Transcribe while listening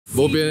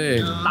Bo bian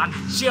eh.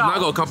 Now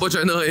got couple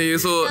channel eh,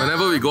 so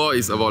whenever we go,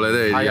 it's about like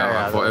that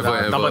already, forever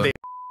and ever.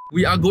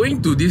 We are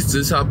going to this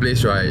Zhichar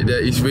place, right?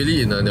 That is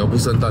really in a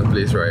Busantan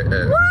place, right?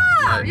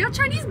 Wow, your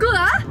Chinese good,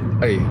 huh?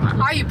 Hey.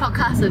 How you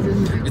podcast?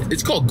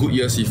 It's called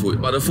GoodYear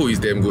seafood, but the food is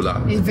damn good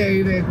lah. It's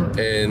very, very good.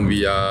 And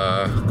we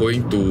are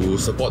going to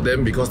support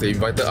them because they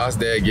invited us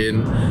there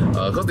again.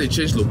 Because they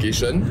changed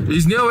location.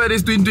 It's near where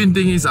this twin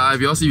thing is.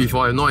 If you all see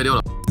before, I have no idea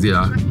what the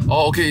is it.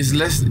 Oh, okay, it's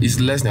less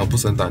near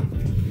Busantan.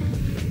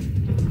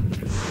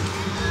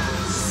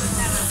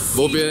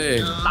 Bo bian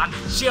eh.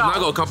 Now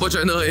got couple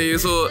channel eh,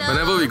 so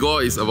whenever we go,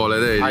 it's about like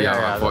that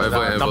already,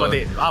 forever and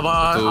ever.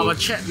 Our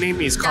chat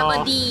name is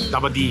called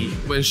Double D.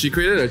 When she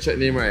created a chat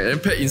name, right,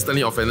 and Pat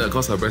instantly offended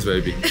because her breast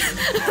very big.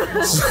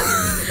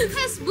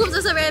 Pat's boobs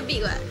also very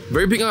big, what?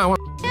 Very big, yeah.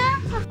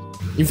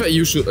 In fact,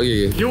 you should.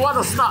 Okay. You want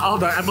to start off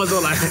the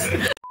episode like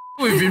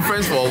We've been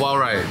friends for a while,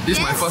 right? This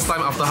is my first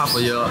time after half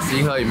a year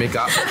seeing her in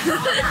makeup.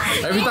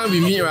 Every time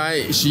we meet,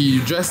 right, she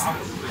dressed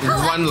in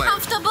one like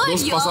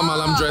those pasar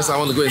malam dress I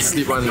want to go and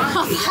sleep on.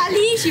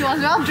 Bali, she was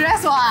well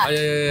dressed, what?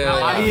 Yeah.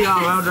 Bali,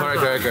 well done.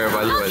 Correct.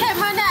 Bali.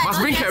 Must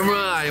bring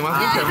camera, you must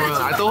bring camera.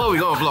 I told her we're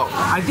gonna vlog.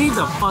 I think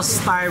the first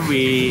time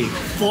we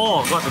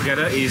four got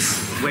together is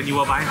when you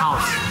were buying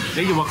house.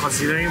 Then you were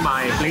considering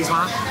my place,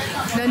 ma?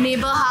 The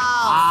neighbor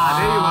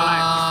house. Then you were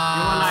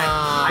like,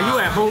 are you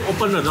at home?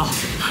 Open the door.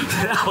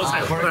 I was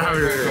like,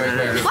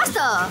 what's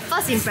the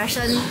first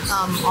impression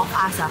of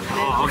us?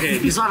 Oh, okay,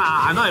 this one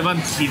I'm not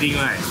even kidding,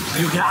 right?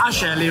 You can ask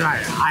Cherylene,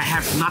 right? I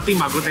have nothing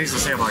but good things to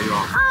say about you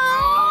all.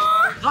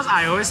 Because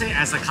I always say,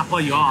 as a couple,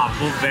 you all are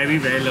both very,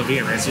 very loving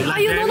and very sweet.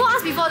 Like, you don't know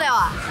us before that,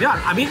 what?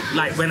 Yeah, I mean,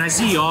 like when I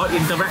see you all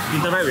interact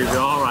with you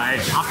all, right?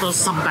 After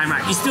some time,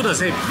 right, it's still the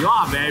same. You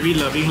all are very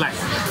loving, like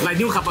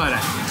new couple,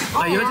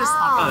 like you just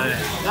started.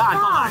 Yeah, I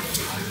thought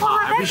like.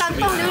 I wish to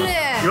be.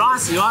 You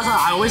ask her,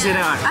 I always say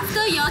that. Right?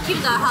 After you all came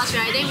to our house,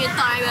 right, then we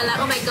thought, we were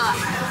like, oh my god,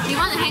 we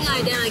want to hang out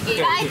with them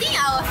again. But I think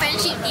our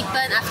friendship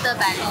deepened after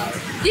Bali.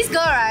 This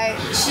girl, right,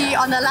 she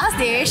on the last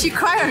day, she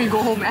cried when we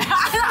go home. I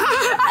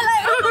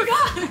like, oh my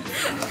god.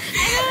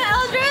 I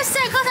was very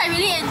sad because I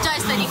really enjoyed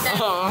spending time.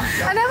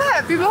 I never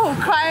had people who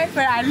cry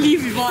when I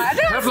leave before.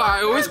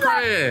 I always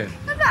cry.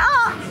 I'm like,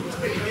 oh.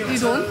 You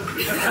don't?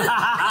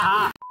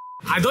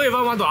 I don't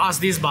even want to ask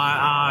this,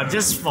 but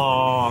just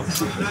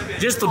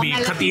to be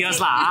courteous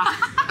lah.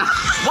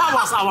 What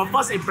was our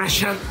first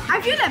impression?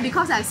 I feel that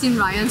because I've seen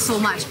Ryan so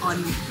much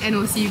on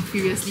NOC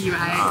previously,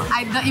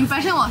 right? The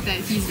impression was that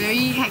he's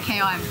very heck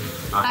care on.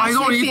 I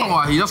don't really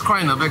talk, he just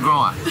cry in the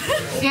background.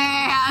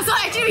 Yeah. So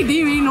actually we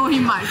didn't really know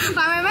him much.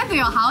 But when I went to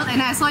your house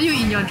and I saw you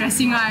in your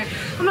dressing, right,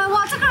 I'm like,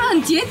 wow, 这个人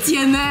很节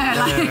俭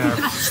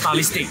eh.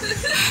 Stylistic.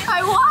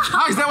 Like, wow.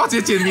 How is that what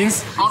节俭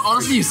means?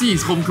 Honestly, you see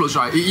his home clothes,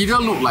 right? It either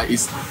look like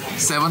it's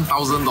 $7,000,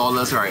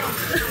 right?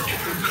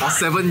 Or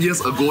 7 years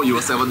ago, it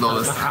was $7.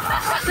 No,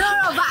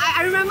 but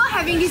I remember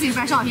having this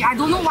impression of him. I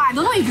don't know why. I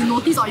don't know if you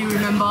notice or you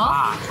remember.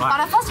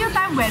 But the first few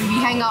times when we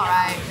hang out,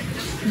 right,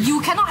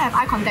 you cannot have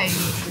eye contact with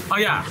me. Oh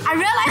yeah. I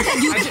realized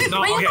that you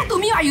when you talk to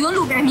me, right, you don't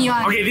look at me.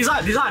 Right? Okay, this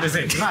one I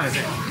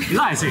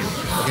say.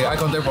 Okay, eye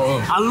contact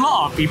problem. A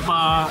lot of people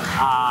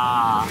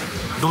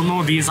don't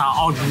know this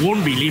or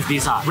won't believe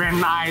this.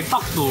 When I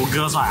talk to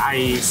girls, right,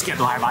 I scared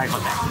to have eye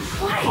contact.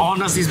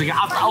 Honestly speaking,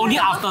 only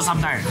after some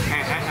time.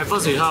 At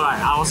first with her, right,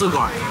 I also you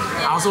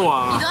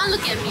don't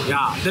look at me.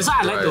 Yeah, that's why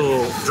I like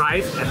to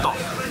drive and talk.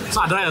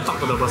 So I don't have to talk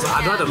to the person.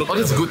 I don't have to look. Oh,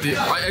 that's a good thing.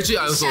 I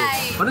also.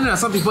 But then there are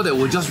some people that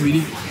will just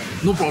really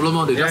no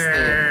problem. They just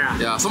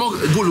yeah. Some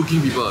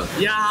good-looking people.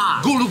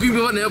 Yeah. Good-looking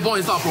people never born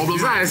is not a problem.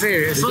 That's what I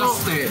say.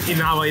 So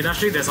in our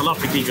industry, there's a lot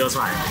of pretty girls,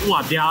 right?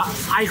 Wow, their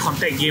eye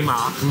contact game,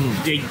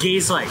 their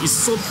gaze, right, is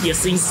so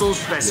piercing, so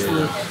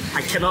stressful.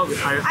 I cannot.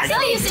 I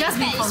feel you just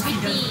be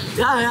pretty.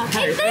 Yeah.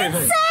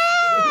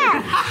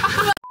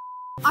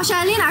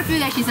 Cherylene, I feel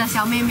like she's a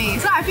小妹妹,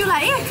 so I feel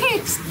like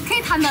可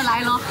以谈得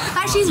来咯.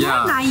 Like she's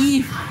very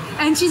naive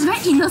and she's very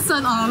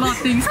innocent on a lot of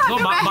things. So I feel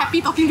very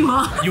happy talking to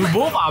her. You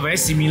both are very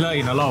similar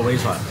in a lot of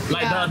ways, right?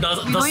 Like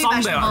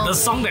the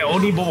song that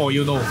only both of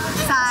you know.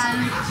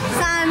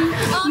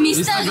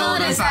 Mr.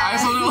 Golden Sun,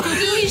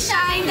 you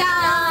shine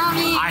down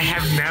me. I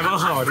have never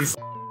heard of this.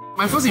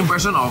 My first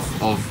impression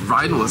of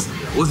Ryan was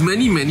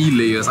many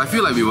layers. I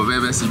feel like we were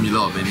very similar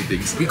on many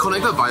things. We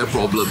connected via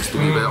problems, to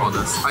be very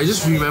honest. I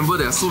just remember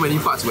there are so many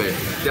parts where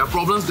there are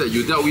problems that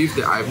you dealt with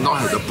that I have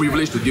not had the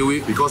privilege to deal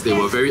with because they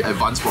were very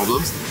advanced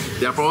problems.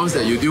 There are problems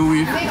that you deal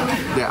with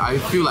that I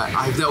feel like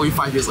I've dealt with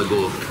 5 years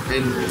ago.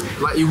 And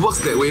like it works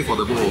that way for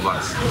the both of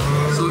us.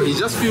 So it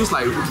just feels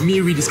like me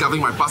rediscovering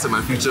my past and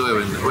my future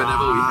whenever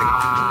we hang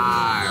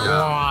out.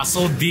 Wow,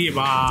 so deep.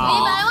 But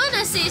I want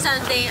to say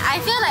something. I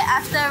feel like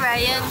after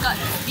Ryan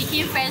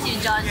became friends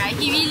with John, right,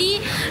 he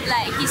really,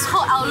 like, his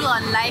whole outlook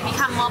on life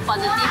become more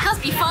positive. Because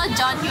before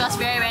John, he was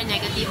very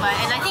negative, right?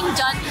 And I think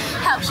John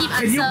helped him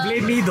answer. Can you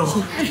blame me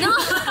though? No.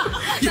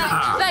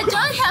 But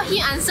John helped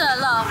him answer a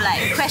lot of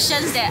like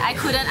questions that I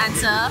couldn't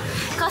answer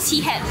because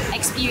he had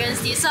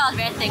experienced it. So I was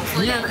very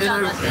thankful that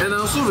John was there. And I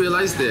also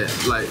realized that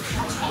like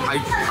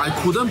I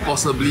couldn't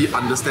possibly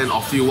understand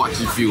or feel what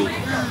he feels.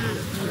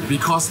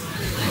 because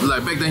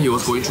like back then he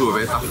was going through a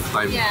very tough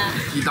time. Yeah.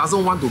 He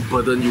doesn't want to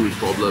burden you with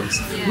problems.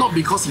 Yeah. Not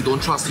because he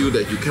don't trust you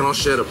that you cannot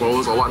share the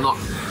problems or whatnot,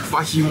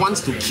 but he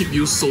wants to keep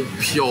you so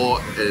pure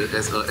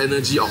as an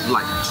energy of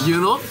light, you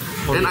know?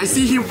 And I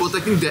see him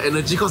protecting that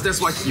energy because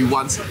that's what he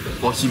wants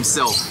for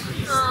himself.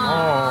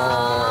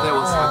 That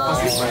was my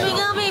first impression. You're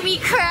gonna make me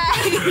cry.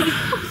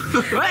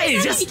 Right,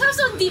 it's just. It comes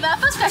so deep.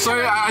 First question.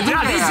 Sorry, I don't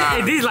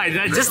Yeah, this is like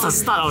just the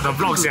start of the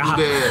vlogs, yeah.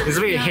 Yeah. It's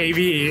very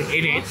heavy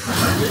in it.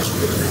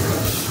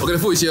 Okay, the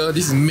food is here.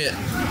 This is meat.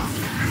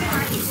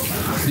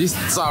 This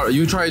Char,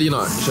 you try it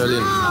not,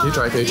 Cherylene? Can you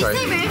try? Can you try?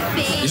 Is it very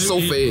fake? It's so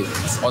fake.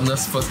 It's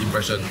honest first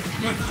impression.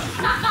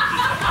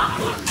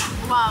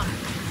 Wow.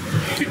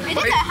 It is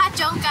like hot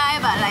jong kai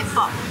but like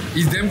pork.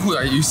 It's damn good.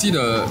 Right? You see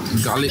the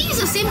garlic. I think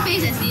it's the same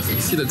taste as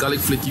this. See the garlic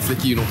flaky,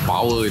 you know,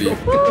 power already.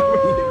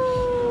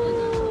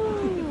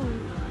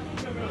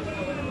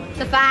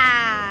 The fun.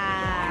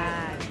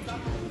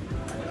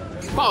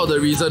 Part of the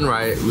reason,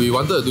 right, we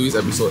wanted to do this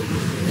episode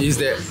is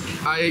that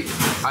I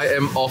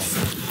am of.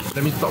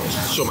 Let me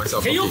show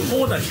myself. Can you okay.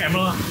 hold the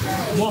camera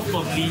more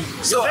firmly?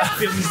 So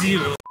very flimsy.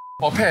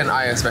 For Pat and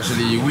I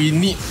especially, we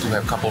need to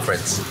have couple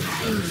friends.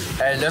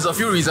 And there's a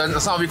few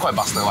reasons, some of it quite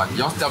busted one.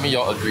 Y'all tell me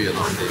y'all agree or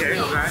not. Okay.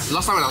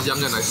 Last time when I was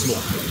younger and I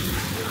smoked.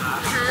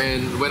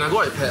 And when I go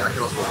out with Pat, I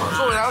cannot smoke.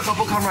 So when another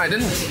couple come, right,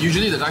 then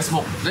usually the guys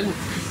smoke. Then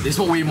they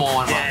smoke way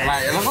more. Yeah.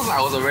 Like, and of course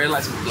I was a very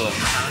light smoker.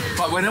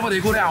 But whenever they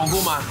go there, I'll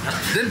go, man.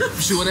 Then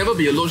she will never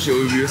be alone, she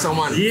will be with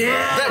someone.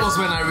 Yeah. That was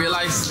when I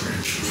realized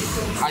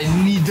I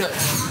needed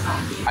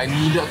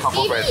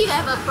couple friends. Maybe you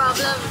have a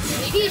problem.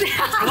 Maybe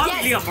Not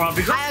really a problem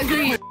because I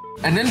agree.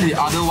 And then the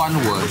other one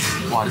was,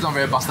 wow, this one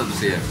very busted to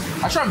say.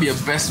 I try and be a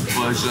best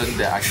version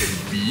that I can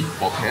be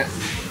for Pat.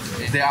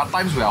 There are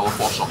times where I will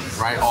fall short,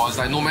 right? Or it's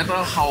like no matter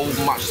how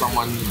much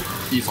someone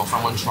is or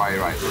someone try,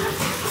 right?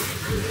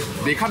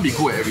 They can't be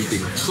good at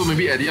everything. So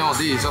maybe at the end of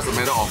the day, it's just a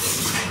matter of,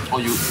 or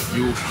you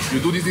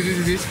do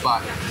this,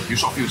 but you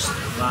short fuse.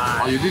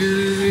 Or you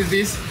do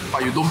this,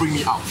 but you don't bring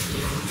me out.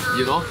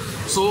 You know?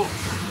 So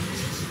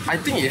I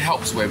think it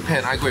helps when Pat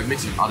and I go and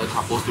mix with other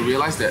couples to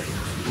realize that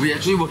we're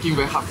actually working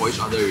very hard for each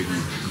other already.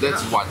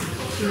 That's one.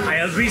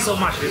 I agree so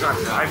much with that.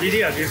 I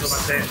really agree so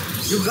much that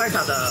you guys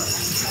are the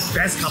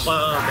best couple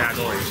that I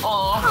know.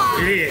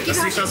 Really, the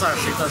sweetest one. our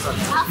favorite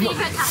couple.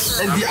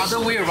 And the other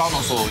way around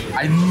also,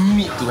 I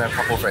need to have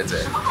couple friends.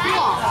 If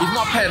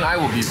not, Pat and I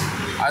will be.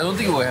 I don't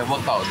think it will have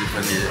worked out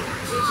differently.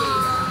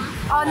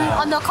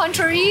 On the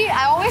contrary,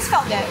 I always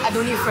felt that I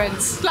don't need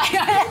friends. Like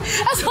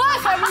as long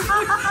as I'm with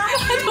you,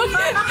 I don't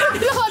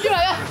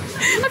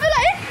I feel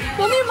like,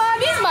 don't need ma,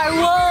 this is my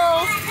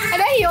world. And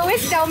then he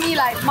always tell me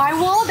like, my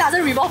world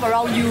doesn't revolve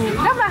around you. And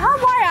I'm like, huh,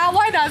 why?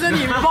 Why doesn't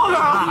it revolve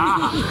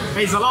around me?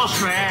 It's a lot of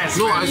stress.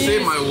 No, I say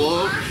my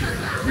world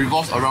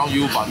revolves around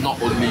you, but not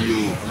only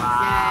you.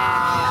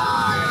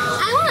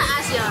 I want to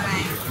ask y'all,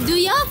 right? Do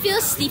y'all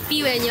feel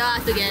sleepy when y'all are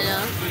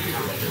together?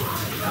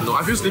 No,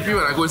 I feel sleepy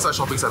when I go inside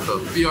shopping center.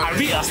 I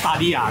read a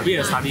study.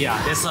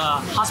 There's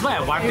a husband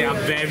and wife, they are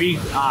very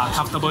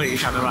comfortable with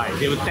each other, right?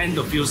 They would tend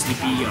to feel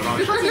sleepy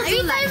around each other. Every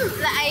time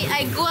like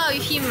I go out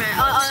with him,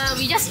 right, or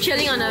we just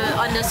chilling on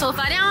the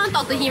sofa, then I want to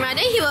talk to him, right,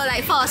 then he will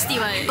like fall asleep,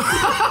 right?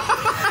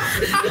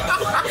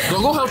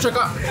 Don't go health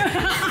checkup.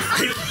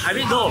 I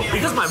mean, no,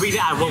 because my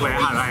weekday I work very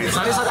hard, right? So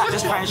I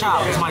just crash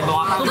out. It's my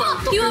normal.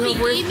 He will be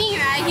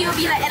gaming, right? He will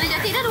be like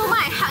energetic. Then the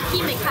moment I hug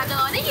him and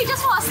cuddle, then he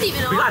just fall asleep,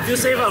 you know? Because I feel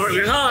safer with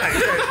her. I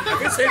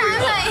feel safe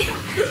with I'm her.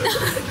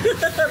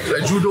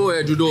 like,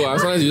 Like judo.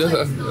 Sometimes you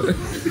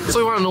just. So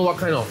you want to know what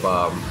kind of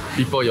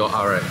people you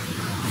are, right?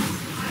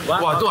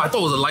 What? Wow, I thought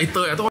it was a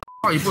lighter. I thought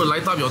you put a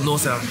lighter up your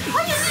nose, yeah.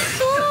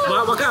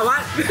 What kind of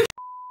what?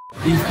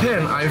 If Pat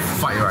and I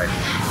fight, right?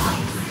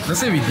 Let's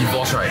say we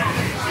divorce, right?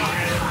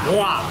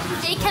 Wow.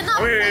 they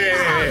cannot.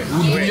 Wait.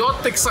 Will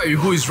y'all take side with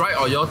who is right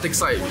or y'all take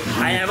side?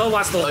 I ever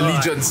once told her,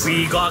 Allegiance.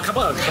 we got a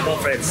couple of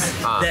friends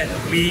that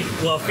we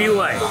will feel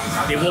like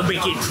they won't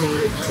make it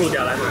through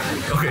their life.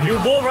 Okay. You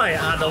both right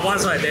are the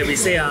ones right that we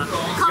say y'all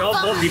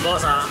both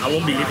divorce I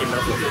won't believe in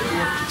love.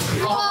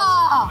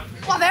 Wow,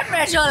 very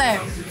pressure leh.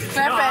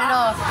 Very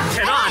pressure.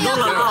 Cannot, I don't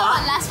One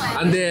love last one.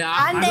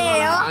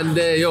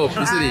 Ande, yo,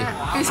 listen.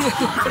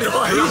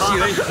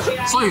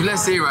 So if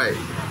let's say, right,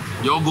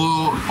 y'all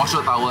go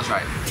Orchard Towers,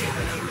 right?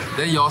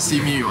 Then y'all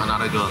see me with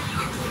another girl.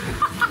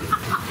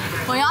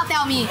 Will y'all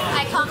tell me?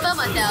 I confirm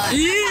will tell.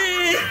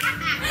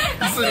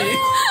 Listen.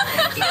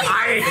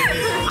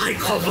 I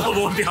confirm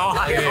won't tell.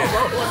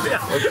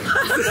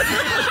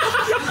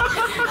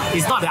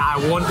 It's not that I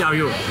won't tell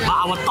you, but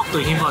I will talk to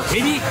him first.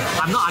 Maybe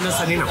I'm not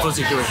understanding the full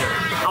situation.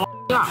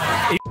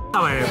 I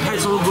will, if Pat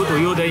is so good to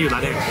you, then you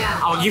like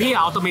that. I will give you an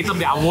ultimatum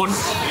that I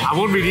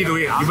won't really do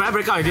it. You better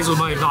break up with this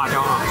woman, if not I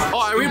tell her. Oh,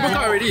 I already broke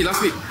up already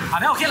last week.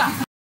 Then okay lah.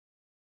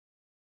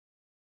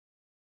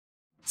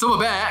 So we're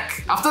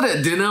back. After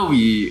that dinner,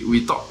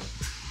 we talked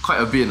quite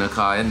a bit in the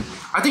car, and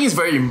I think it's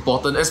very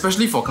important,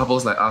 especially for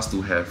couples like us,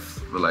 to have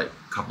like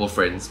couple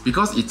friends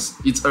because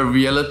it's a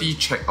reality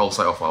check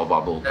outside of our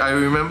bubble. I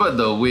remember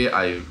the way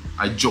I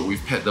joke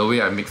with Pat, the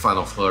way I make fun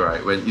of her,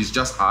 right? When it's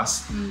just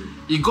us,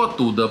 it got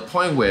to the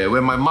point where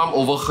when my mom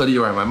overheard it,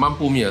 right? My mom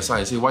pulled me aside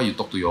and said, "Why you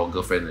talk to your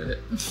girlfriend like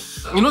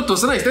that?" You know, to a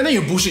certain extent, then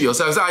you bullshit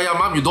yourself. You say, "Yeah,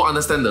 mom, you don't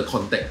understand the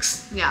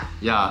context."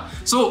 Yeah.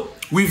 So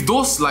with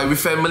those, like with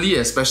family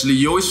especially,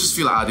 you always just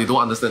feel like they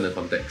don't understand the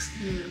context.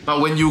 But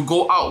when you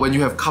go out, when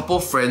you have couple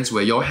friends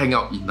where y'all hang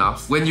out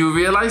enough, when you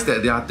realize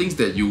that there are things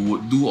that you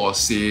would do or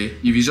say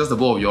if it's just the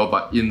both of y'all,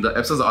 but in the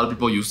absence of other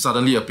people, you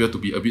suddenly appear to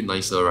be a bit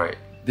nicer, right?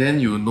 Then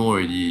you know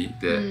already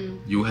that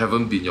you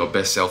haven't been your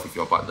best self with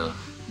your partner.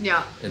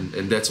 Yeah.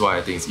 And that's why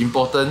I think it's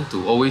important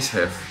to always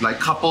have like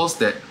couples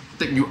that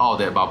take you out of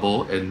that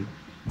bubble and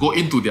go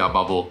into their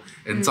bubble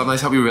and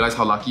sometimes help you realize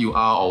how lucky you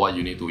are or what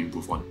you need to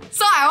improve on.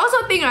 So I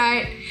also think,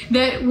 right,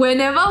 that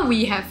whenever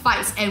we have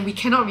fights and we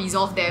cannot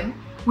resolve them,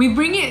 we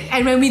bring it,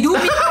 and when we do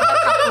meet other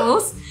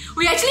couples,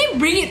 we actually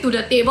bring it to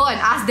the table and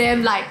ask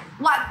them like,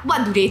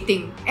 what do they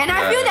think? And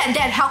I feel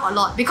that helped a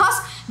lot because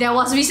there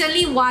was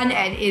recently one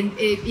and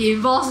it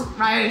involves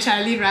Ryan and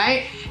Cherylene,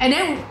 right? And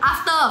then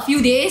after a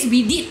few days,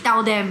 we did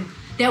tell them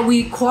that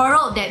we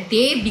quarreled that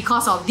day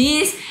because of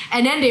this,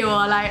 and then they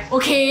were like,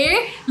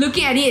 okay,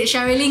 looking at it,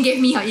 Cherylene gave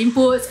me her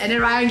inputs and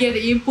then Ryan gave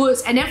the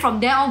inputs, and then from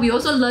there on we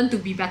also learned to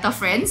be better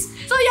friends.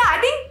 So yeah, I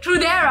think through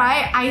there,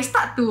 right, I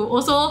start to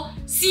also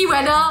see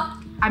whether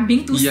I'm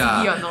being too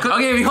silly or not.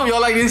 Okay, we hope you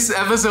all like this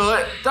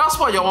episode. That's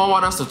what you all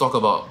want us to talk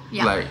about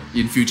like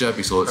in future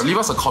episodes. Leave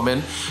us a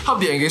comment, help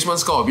the engagement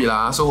score a bit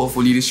lah, so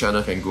hopefully this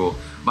channel can grow.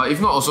 But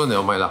if not, also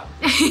never mind lah.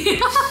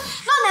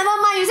 Not never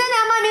mind, you say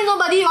never mind means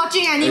nobody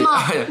watching anymore.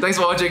 Thanks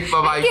for watching,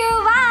 bye bye. Thank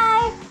you, bye.